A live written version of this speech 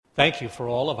Thank you for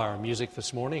all of our music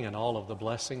this morning and all of the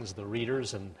blessings, the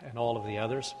readers, and all of the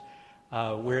others.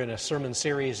 We're in a sermon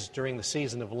series during the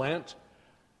season of Lent,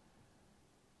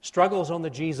 Struggles on the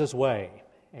Jesus Way,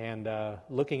 and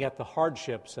looking at the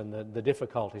hardships and the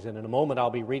difficulties. And in a moment I'll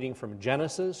be reading from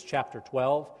Genesis chapter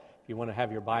 12. If you want to have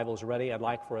your Bibles ready, I'd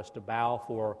like for us to bow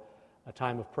for a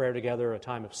time of prayer together, a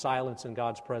time of silence in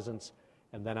God's presence,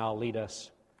 and then I'll lead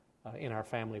us in our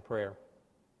family prayer.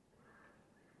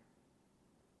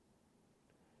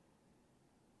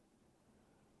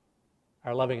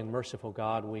 Our loving and merciful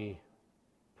God, we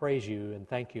praise you and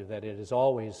thank you that it is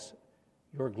always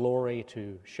your glory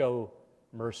to show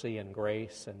mercy and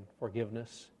grace and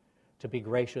forgiveness, to be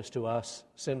gracious to us,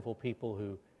 sinful people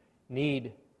who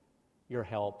need your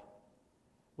help.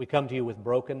 We come to you with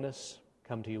brokenness,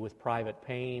 come to you with private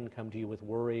pain, come to you with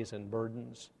worries and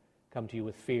burdens, come to you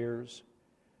with fears.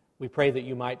 We pray that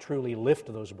you might truly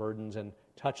lift those burdens and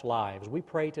touch lives. We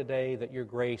pray today that your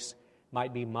grace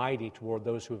might be mighty toward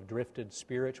those who have drifted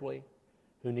spiritually,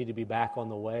 who need to be back on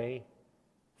the way,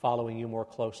 following you more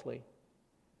closely.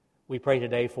 We pray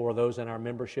today for those in our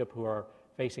membership who are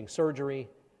facing surgery,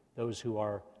 those who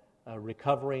are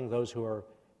recovering, those who are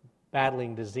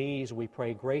battling disease. We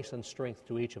pray grace and strength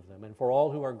to each of them. And for all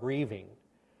who are grieving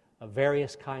of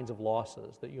various kinds of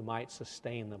losses, that you might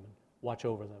sustain them and watch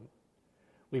over them.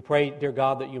 We pray, dear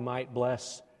God, that you might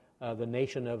bless the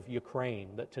nation of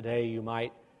Ukraine, that today you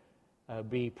might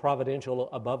be providential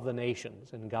above the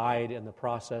nations and guide in the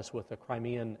process with the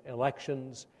Crimean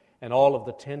elections and all of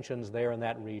the tensions there in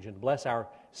that region. Bless our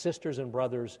sisters and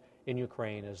brothers in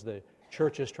Ukraine as the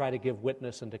churches try to give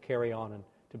witness and to carry on and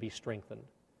to be strengthened.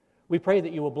 We pray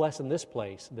that you will bless in this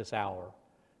place, this hour,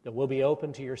 that we'll be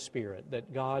open to your Spirit,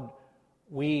 that God,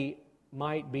 we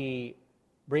might be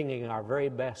bringing our very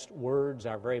best words,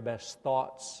 our very best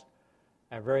thoughts,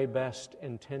 our very best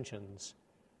intentions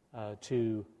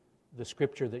to the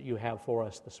Scripture that you have for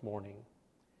us this morning.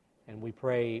 And we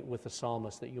pray with the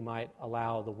psalmist that you might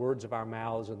allow the words of our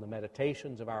mouths and the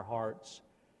meditations of our hearts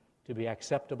to be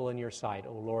acceptable in your sight,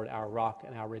 O Lord, our rock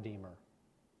and our Redeemer.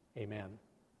 Amen.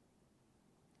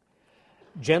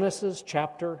 Genesis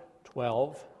chapter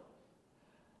 12,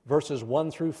 verses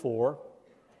 1 through 4.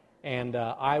 And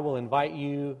I will invite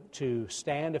you to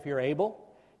stand if you're able,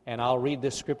 and I'll read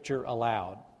this Scripture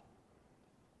aloud.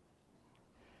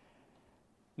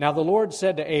 Now the Lord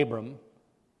said to Abram,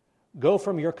 "Go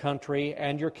from your country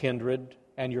and your kindred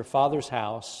and your father's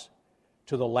house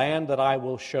to the land that I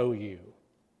will show you.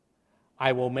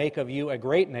 I will make of you a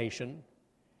great nation,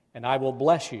 and I will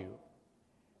bless you,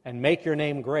 and make your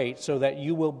name great, so that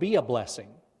you will be a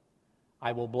blessing.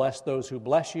 I will bless those who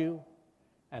bless you,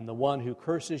 and the one who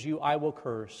curses you I will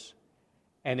curse,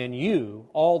 and in you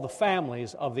all the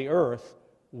families of the earth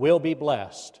will be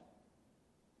blessed."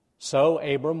 So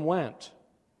Abram went,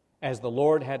 as the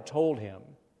Lord had told him,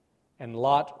 and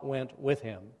Lot went with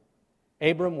him.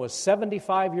 Abram was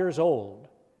 75 years old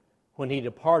when he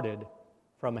departed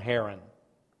from Haran.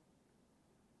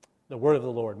 The word of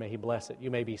the Lord, may he bless it. You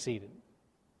may be seated.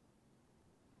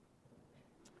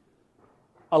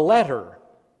 A letter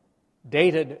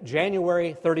dated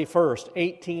January 31st,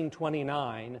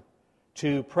 1829,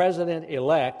 to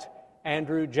President-elect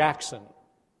Andrew Jackson.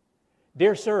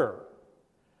 Dear Sir,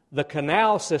 the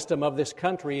canal system of this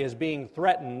country is being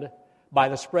threatened by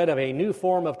the spread of a new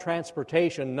form of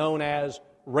transportation known as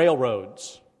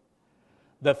railroads.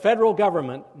 The federal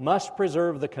government must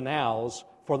preserve the canals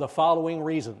for the following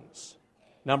reasons.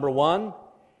 Number one,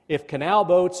 if canal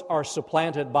boats are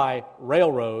supplanted by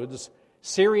railroads,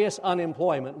 serious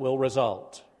unemployment will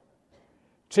result.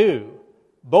 Two,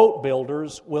 boat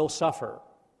builders will suffer.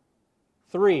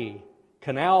 Three,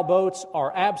 canal boats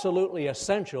are absolutely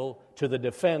essential to the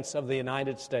defense of the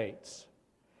United States.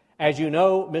 As you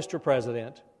know, Mr.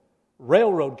 President,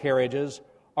 railroad carriages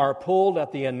are pulled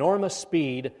at the enormous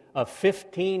speed of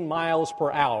 15 miles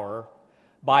per hour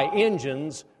by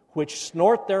engines which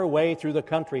snort their way through the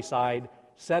countryside,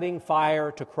 setting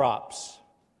fire to crops.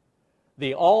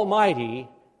 The Almighty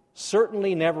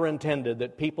certainly never intended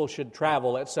that people should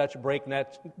travel at such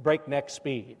breakneck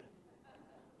speed.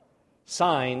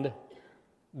 Signed,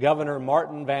 Governor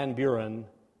Martin Van Buren,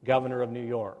 Governor of New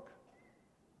York.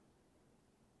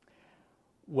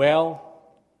 Well,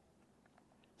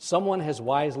 someone has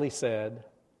wisely said,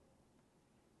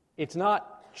 it's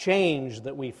not change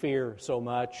that we fear so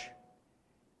much.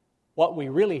 What we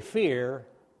really fear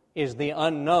is the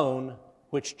unknown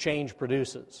which change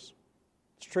produces.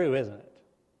 It's true, isn't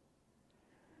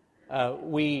it?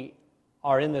 We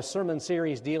are in this sermon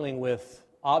series dealing with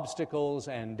obstacles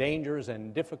and dangers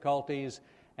and difficulties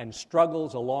and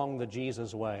struggles along the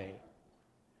Jesus way.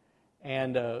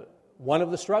 And one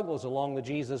of the struggles along the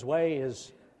Jesus way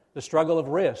is the struggle of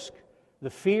risk, the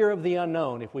fear of the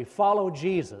unknown. If we follow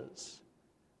Jesus,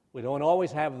 we don't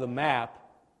always have the map,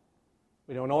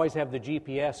 we don't always have the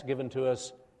GPS given to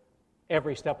us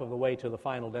every step of the way to the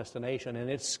final destination, and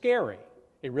it's scary.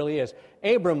 It really is.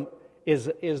 Abram is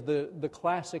the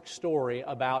classic story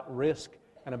about risk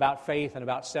and about faith and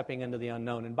about stepping into the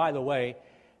unknown. And by the way,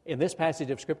 in this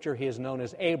passage of Scripture, he is known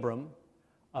as Abram.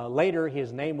 Later,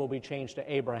 his name will be changed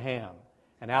to Abraham.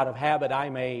 And out of habit, I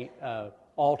may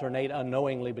alternate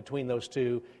unknowingly between those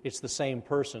two. It's the same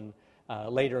person.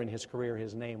 Later in his career,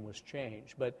 his name was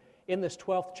changed. But in this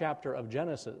 12th chapter of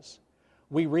Genesis,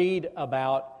 we read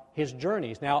about his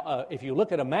journeys. Now, if you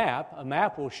look at a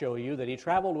map will show you that he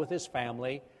traveled with his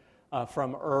family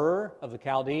from Ur of the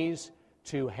Chaldees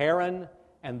to Haran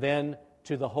and then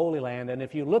to the Holy Land. And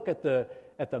if you look at the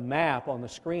map on the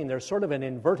screen, there's sort of an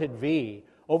inverted V.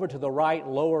 Over to the right,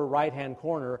 lower right-hand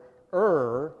corner,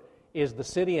 Ur is the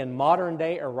city in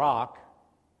modern-day Iraq,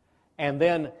 and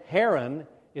then Haran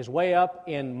is way up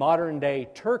in modern-day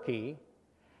Turkey,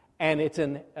 and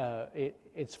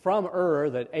it's from Ur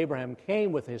that Abraham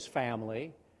came with his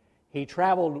family. He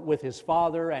traveled with his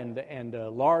father and a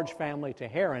large family to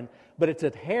Haran, but it's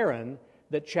at Haran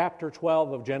that chapter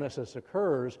 12 of Genesis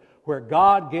occurs, where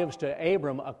God gives to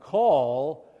Abram a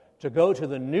call to go to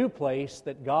the new place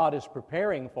that God is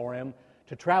preparing for him,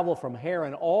 to travel from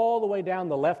Haran all the way down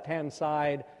the left-hand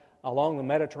side along the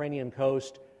Mediterranean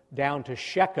coast down to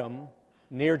Shechem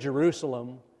near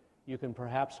Jerusalem. You can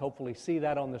perhaps hopefully see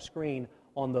that on the screen,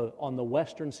 on the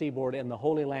western seaboard in the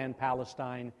Holy Land,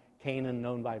 Palestine, Canaan,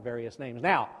 known by various names.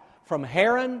 Now, from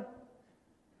Haran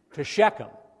to Shechem,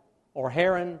 or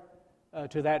Haran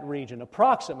to that region,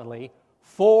 approximately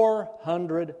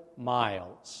 400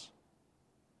 miles.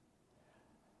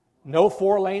 No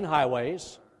 4-lane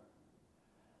highways,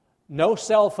 no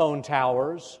cell phone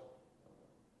towers,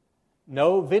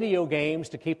 no video games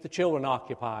to keep the children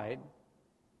occupied,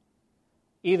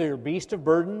 either beast of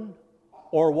burden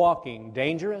or walking.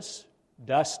 Dangerous,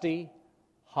 dusty,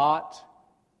 hot,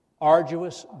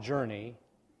 arduous journey.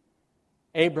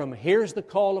 Abram hears the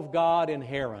call of God in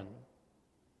Haran,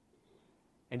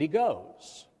 and he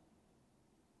goes.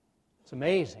 It's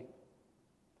amazing.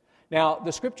 Now,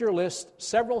 the Scripture lists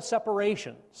several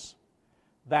separations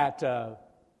that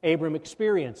Abram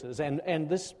experiences, and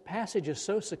this passage is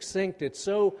so succinct, it's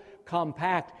so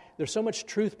compact, there's so much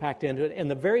truth packed into it. In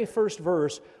the very first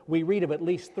verse, we read of at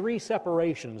least 3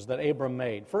 separations that Abram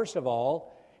made. First of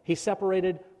all, he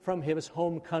separated from his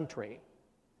home country.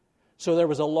 So there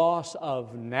was a loss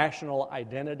of national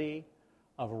identity,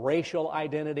 of racial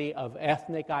identity, of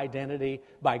ethnic identity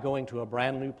by going to a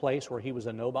brand new place where he was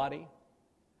a nobody.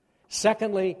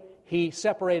 Secondly, he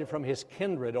separated from his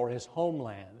kindred or his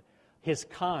homeland, his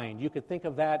kind. You could think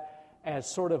of that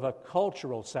as sort of a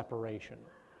cultural separation.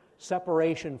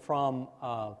 Separation from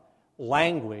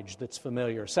language that's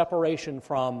familiar, separation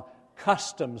from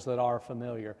customs that are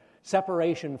familiar,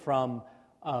 separation from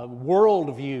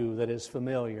worldview that is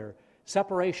familiar,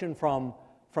 separation from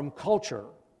culture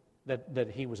that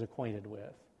he was acquainted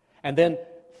with. And then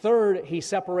third, he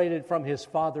separated from his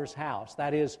father's house,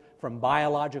 that is, from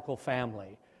biological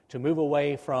family, to move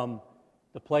away from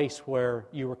the place where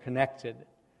you were connected,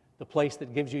 the place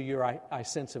that gives you your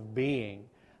sense of being,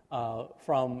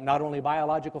 from not only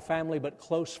biological family, but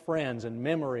close friends and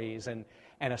memories and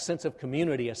a sense of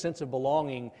community, a sense of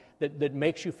belonging that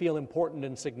makes you feel important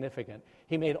and significant.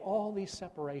 He made all these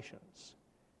separations.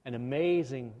 An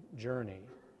amazing journey.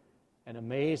 An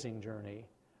amazing journey.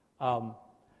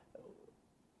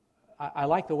 I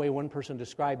like the way one person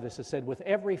described this. It said, with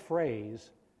every phrase,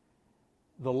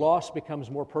 the loss becomes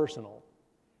more personal.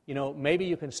 You know, maybe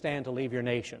you can stand to leave your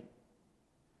nation,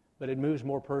 but it moves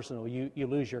more personal. You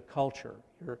lose your culture,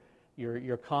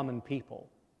 your common people.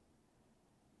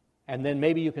 And then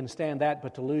maybe you can stand that,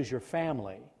 but to lose your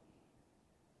family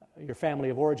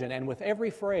of origin. And with every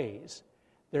phrase,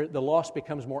 the loss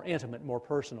becomes more intimate, more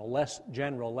personal, less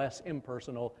general, less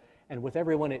impersonal. And with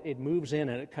everyone, it moves in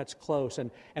and it cuts close.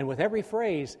 And with every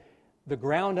phrase, the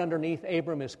ground underneath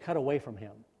Abram is cut away from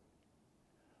him.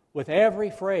 With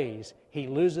every phrase, he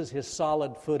loses his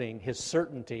solid footing, his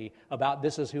certainty about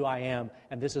this is who I am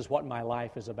and this is what my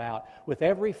life is about. With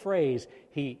every phrase,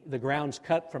 the ground's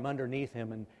cut from underneath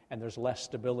him and there's less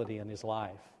stability in his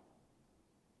life.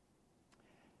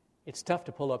 It's tough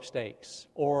to pull up stakes.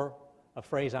 Or a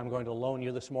phrase I'm going to loan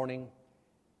you this morning,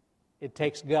 it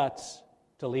takes guts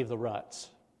to leave the ruts.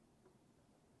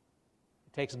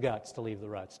 It takes guts to leave the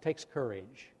ruts. It takes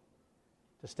courage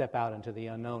to step out into the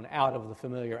unknown, out of the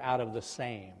familiar, out of the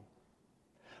same.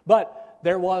 But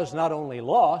there was not only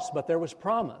loss, but there was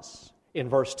promise. In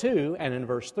verse 2 and in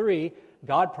verse 3,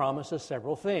 God promises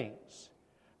several things.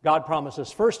 God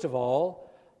promises, first of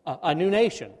all, a new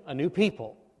nation, a new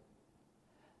people.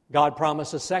 God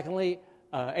promises, secondly,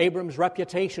 Abram's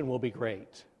reputation will be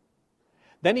great.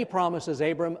 Then he promises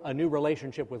Abram a new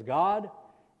relationship with God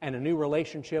and a new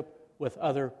relationship with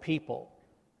other people.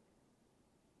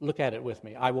 Look at it with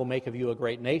me. I will make of you a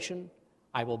great nation.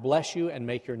 I will bless you and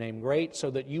make your name great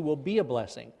so that you will be a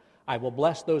blessing. I will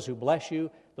bless those who bless you.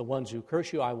 The ones who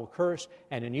curse you I will curse.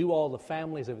 And in you all the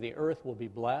families of the earth will be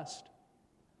blessed.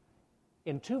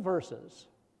 In 2 verses,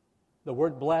 the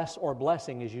word bless or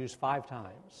blessing is used 5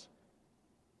 times.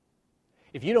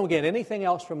 If you don't get anything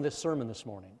else from this sermon this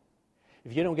morning,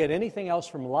 if you don't get anything else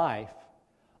from life,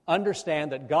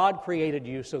 understand that God created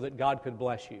you so that God could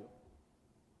bless you.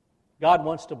 God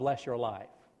wants to bless your life.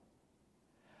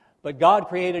 But God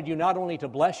created you not only to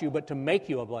bless you, but to make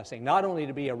you a blessing. Not only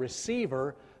to be a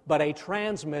receiver, but a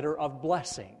transmitter of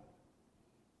blessing.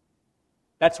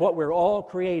 That's what we're all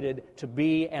created to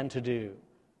be and to do.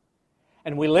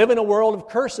 And we live in a world of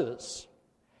curses.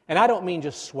 And I don't mean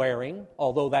just swearing,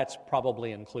 although that's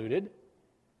probably included.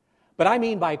 But I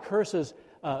mean by curses,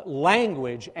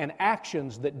 language and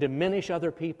actions that diminish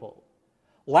other people.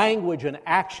 Language and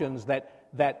actions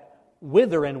that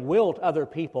wither and wilt other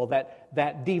people, that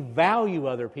devalue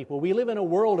other people. We live in a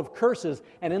world of curses,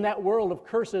 and in that world of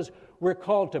curses, we're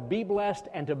called to be blessed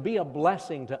and to be a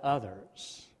blessing to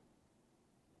others.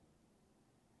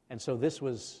 And so this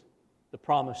was the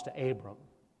promise to Abram.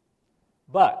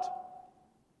 But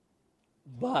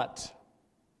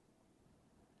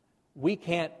we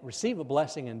can't receive a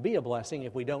blessing and be a blessing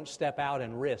if we don't step out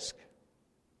and risk.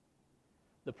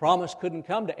 The promise couldn't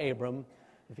come to Abram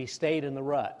if he stayed in the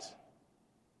rut.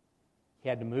 He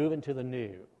had to move into the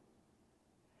new.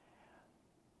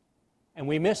 And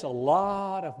we miss a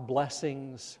lot of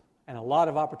blessings and a lot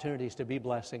of opportunities to be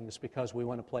blessings because we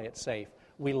want to play it safe.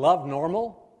 We love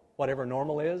normal, whatever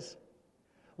normal is.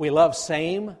 We love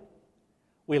same.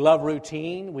 We love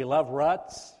routine. We love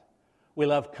ruts. We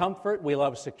love comfort. We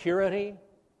love security.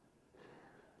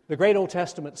 The great Old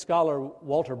Testament scholar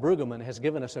Walter Brueggemann has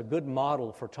given us a good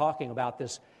model for talking about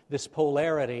this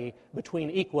polarity between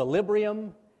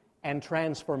equilibrium and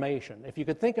transformation. If you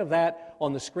could think of that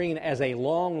on the screen as a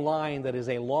long line that is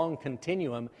a long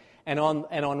continuum, and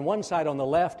on one side on the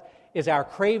left is our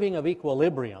craving of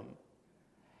equilibrium.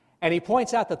 And he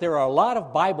points out that there are a lot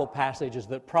of Bible passages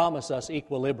that promise us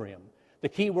equilibrium. The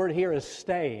key word here is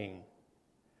staying.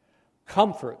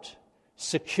 Comfort,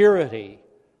 security,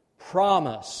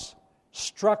 promise,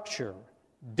 structure,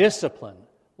 discipline.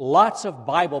 Lots of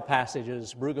Bible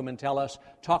passages, Brueggemann tell us,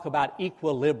 talk about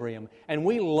equilibrium, and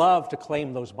we love to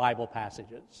claim those Bible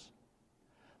passages.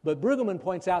 But Brueggemann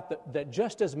points out that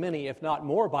just as many, if not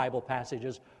more, Bible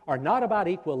passages are not about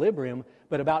equilibrium,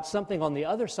 but about something on the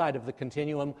other side of the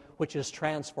continuum, which is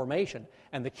transformation.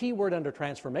 And the key word under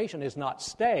transformation is not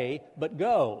stay, but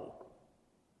go.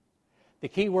 The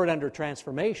key word under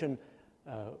transformation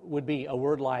would be a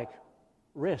word like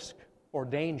risk or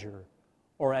danger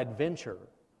or adventure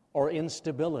or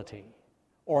instability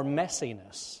or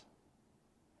messiness.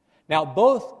 Now,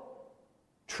 both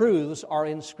truths are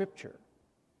in Scripture.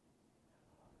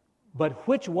 But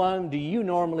which one do you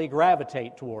normally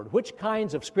gravitate toward? Which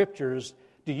kinds of Scriptures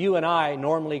do you and I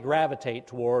normally gravitate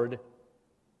toward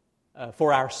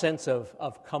for our sense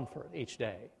of comfort each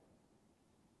day?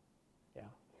 Yeah.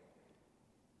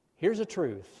 Here's a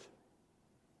truth,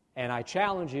 and I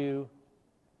challenge you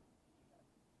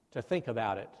to think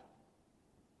about it.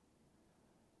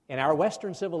 In our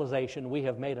Western civilization, we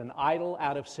have made an idol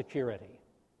out of security.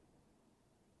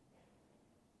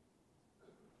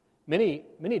 Many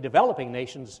developing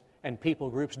nations and people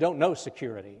groups don't know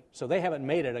security, so they haven't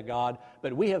made it a god,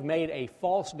 but we have made a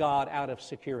false god out of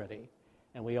security,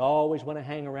 and we always want to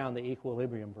hang around the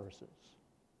equilibrium verses.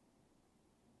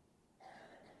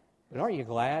 But aren't you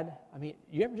glad? I mean,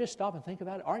 you ever just stop and think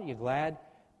about it? Aren't you glad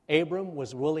Abram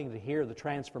was willing to hear the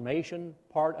transformation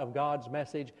part of God's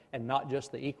message and not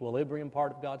just the equilibrium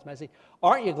part of God's message?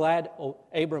 Aren't you glad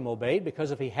Abram obeyed?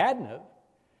 Because if he hadn't have,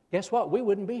 guess what? We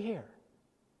wouldn't be here.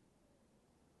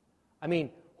 I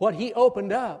mean, what he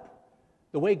opened up,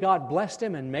 the way God blessed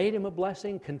him and made him a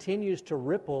blessing, continues to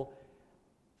ripple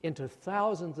into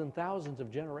thousands and thousands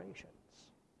of generations.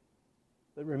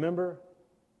 But remember,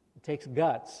 it takes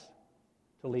guts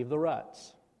to leave the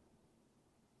ruts.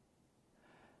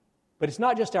 But it's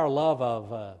not just our love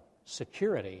of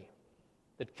security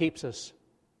that keeps us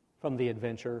from the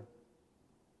adventure.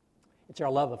 It's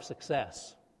our love of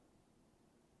success.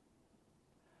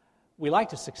 we like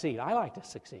to succeed. I like to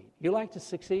succeed. You like to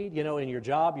succeed? You know, in your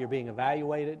job, you're being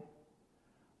evaluated.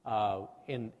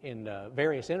 In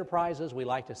various enterprises, we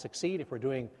like to succeed. If we're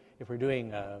doing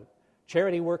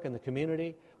charity work in the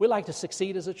community, we like to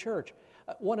succeed as a church.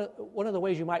 One of the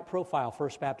ways you might profile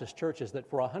First Baptist Church is that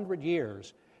for 100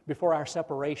 years before our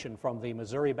separation from the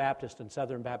Missouri Baptist and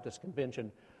Southern Baptist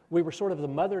Convention, we were sort of the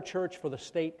mother church for the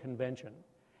state convention.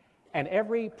 And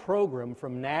every program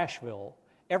from Nashville,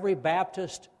 every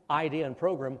Baptist idea and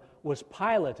program was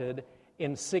piloted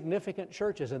in significant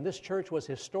churches. And this church was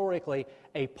historically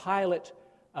a pilot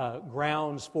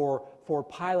grounds for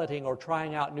piloting or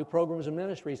trying out new programs and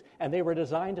ministries, and they were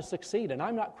designed to succeed. And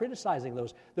I'm not criticizing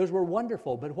those. Those were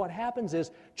wonderful. But what happens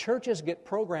is churches get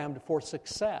programmed for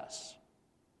success,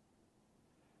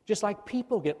 just like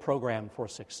people get programmed for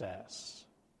success.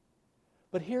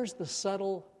 But here's the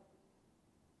subtle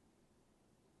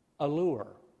allure.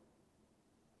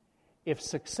 If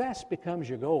success becomes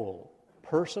your goal,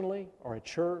 personally or a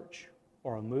church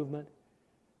or a movement,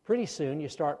 pretty soon you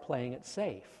start playing it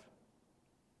safe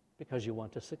because you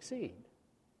want to succeed,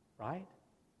 right?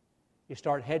 You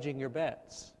start hedging your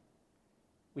bets.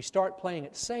 We start playing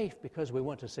it safe because we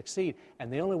want to succeed,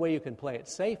 and the only way you can play it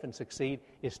safe and succeed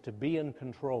is to be in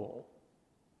control.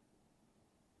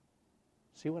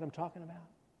 See what I'm talking about?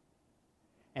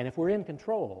 And if we're in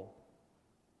control,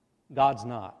 God's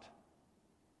not.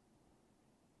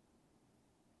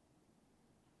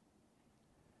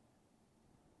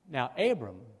 Now,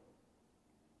 Abram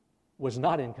was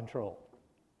not in control.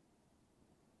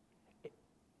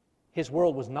 His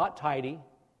world was not tidy.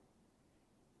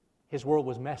 His world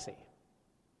was messy.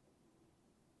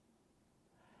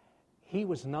 He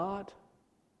was not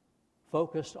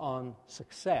focused on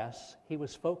success. He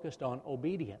was focused on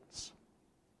obedience.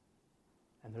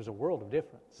 And there's a world of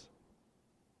difference.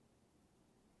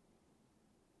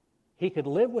 He could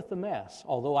live with the mess,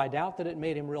 although I doubt that it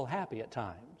made him real happy at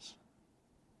times,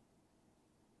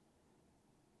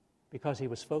 because he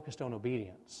was focused on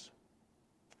obedience.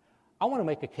 I want to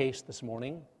make a case this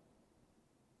morning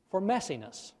for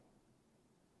messiness.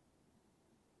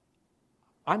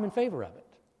 I'm in favor of it.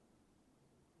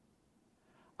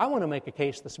 I want to make a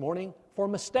case this morning for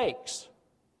mistakes.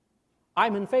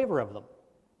 I'm in favor of them.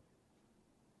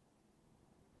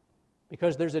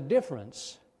 Because there's a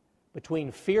difference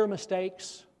between fear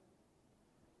mistakes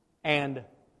and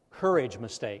courage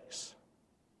mistakes.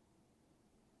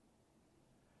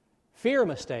 Fear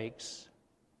mistakes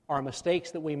are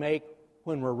mistakes that we make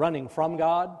when we're running from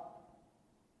God,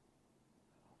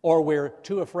 or we're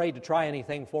too afraid to try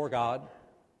anything for God,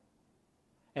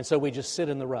 and so we just sit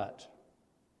in the rut,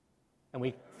 and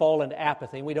we fall into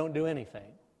apathy, and we don't do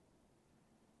anything.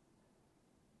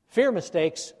 Fear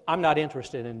mistakes, I'm not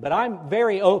interested in, but I'm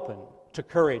very open to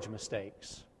courage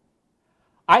mistakes.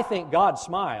 I think God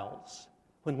smiles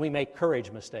when we make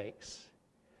courage mistakes,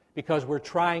 because we're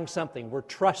trying something, we're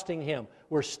trusting Him,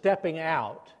 we're stepping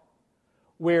out,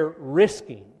 we're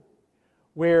risking,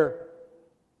 we're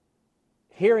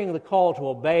hearing the call to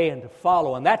obey and to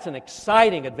follow, and that's an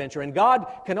exciting adventure, and God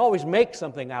can always make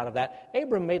something out of that.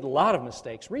 Abram made a lot of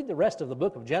mistakes. Read the rest of the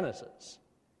book of Genesis.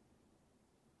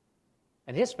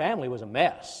 And his family was a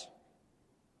mess.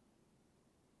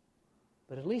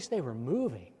 But at least they were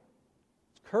moving.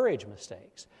 It's courage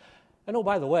mistakes. And oh,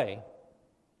 by the way,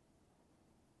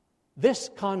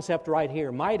 this concept right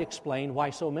here might explain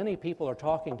why so many people are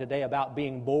talking today about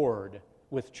being bored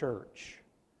with church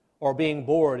or being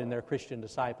bored in their Christian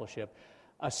discipleship,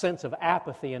 a sense of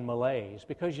apathy and malaise.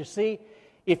 Because you see,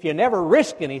 if you never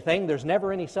risk anything, there's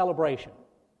never any celebration.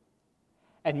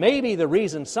 And maybe the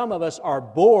reason some of us are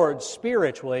bored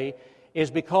spiritually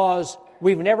is because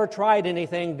we've never tried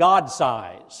anything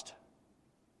God-sized.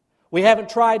 We haven't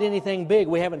tried anything big.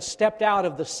 We haven't stepped out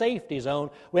of the safety zone.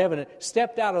 We haven't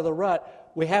stepped out of the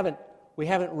rut. We haven't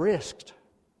risked.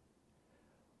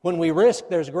 When we risk,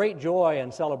 there's great joy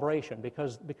and celebration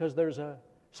because there's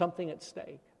something at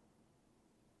stake.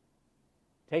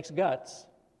 It takes guts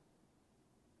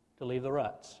to leave the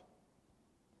ruts.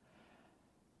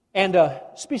 And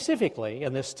specifically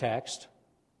in this text,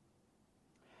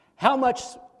 how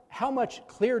much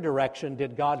clear direction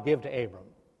did God give to Abram?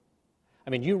 I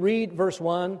mean, you read verse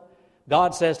 1,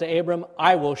 God says to Abram,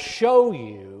 I will show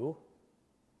you,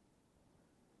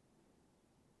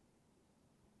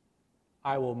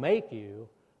 I will make you.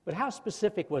 But how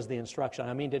specific was the instruction?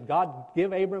 I mean, did God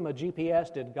give Abram a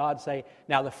GPS? Did God say,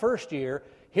 now the first year,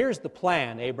 here's the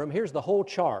plan, Abram, here's the whole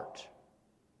chart.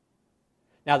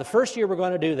 Now, the first year we're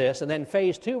going to do this, and then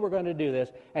phase 2 we're going to do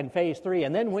this, and phase 3,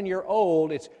 and then when you're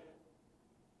old,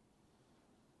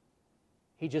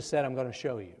 He just said, I'm going to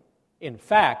show you. In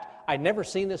fact, I'd never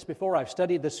seen this before. I've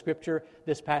studied this scripture,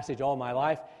 this passage all my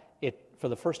life. For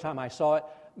the first time I saw it,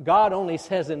 God only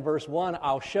says in verse 1,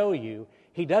 I'll show you.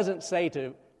 He doesn't say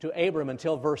to Abram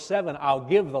until verse 7, I'll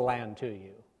give the land to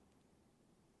you.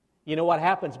 You know what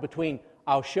happens between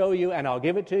I'll show you and I'll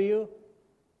give it to you?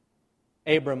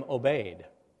 Abram obeyed.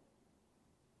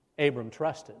 Abram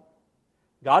trusted.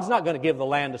 God's not going to give the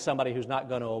land to somebody who's not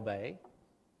going to obey.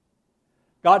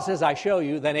 God says, I show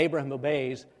you, then Abraham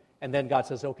obeys, and then God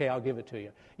says, okay, I'll give it to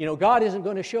you. You know, God isn't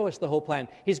going to show us the whole plan.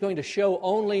 He's going to show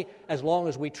only as long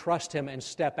as we trust Him and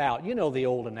step out. You know the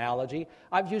old analogy.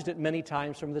 I've used it many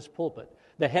times from this pulpit.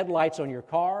 The headlights on your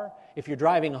car, if you're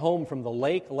driving home from the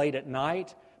lake late at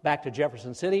night, back to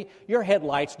Jefferson City, your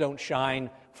headlights don't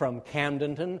shine from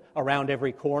Camdenton around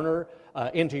every corner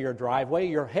into your driveway.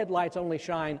 Your headlights only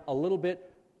shine a little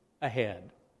bit ahead.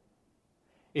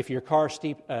 If your car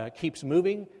keeps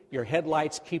moving, your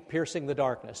headlights keep piercing the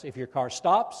darkness. If your car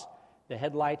stops, the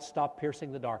headlights stop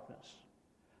piercing the darkness.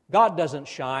 God doesn't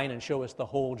shine and show us the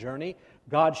whole journey.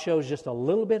 God shows just a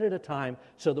little bit at a time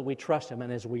so that we trust Him.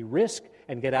 And as we risk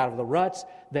and get out of the ruts,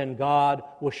 then God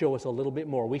will show us a little bit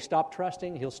more. We stop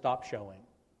trusting, He'll stop showing.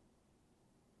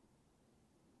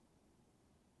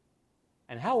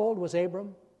 And how old was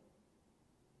Abram?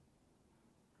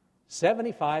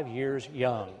 75 years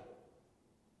young.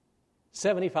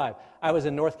 75. I was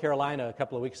in North Carolina a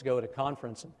couple of weeks ago at a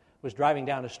conference and was driving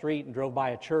down a street and drove by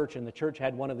a church, and the church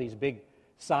had one of these big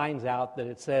signs out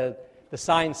that the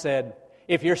sign said,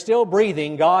 if you're still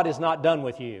breathing, God is not done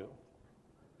with you.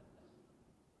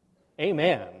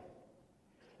 Amen.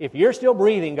 If you're still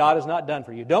breathing, God is not done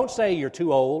for you. Don't say you're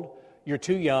too old, you're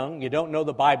too young, you don't know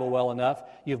the Bible well enough,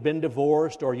 you've been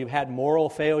divorced, or you've had moral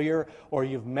failure, or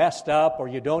you've messed up, or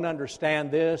you don't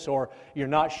understand this, or you're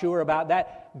not sure about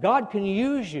that. God can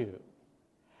use you.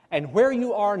 And where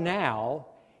you are now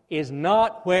is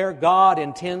not where God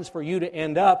intends for you to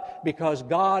end up, because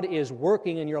God is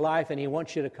working in your life and He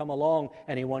wants you to come along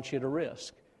and He wants you to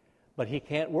risk. But He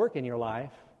can't work in your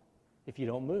life if you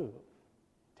don't move.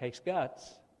 It takes guts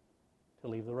to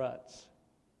leave the ruts.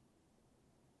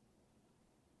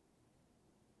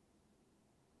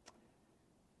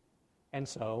 And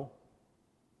so,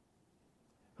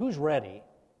 who's ready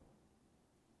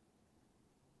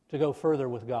to go further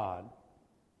with God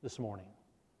this morning?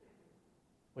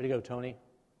 Way to go, Tony.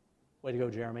 Way to go,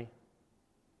 Jeremy.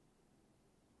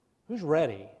 Who's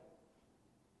ready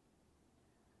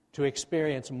to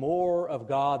experience more of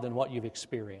God than what you've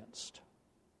experienced?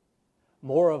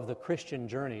 More of the Christian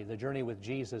journey, the journey with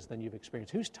Jesus, than you've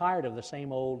experienced? Who's tired of the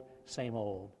same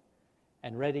old,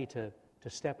 and ready to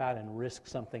step out and risk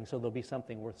something so there'll be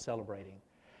something worth celebrating?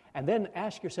 And then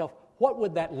ask yourself, what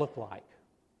would that look like?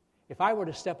 If I were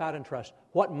to step out and trust,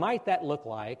 what might that look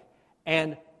like,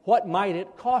 and what might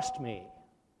it cost me?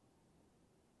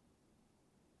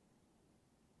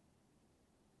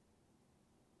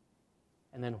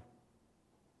 And then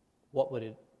what would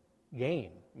it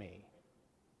gain me?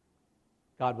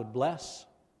 God would bless,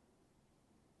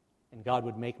 and God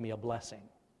would make me a blessing.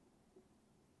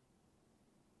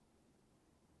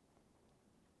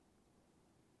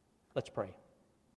 Let's pray.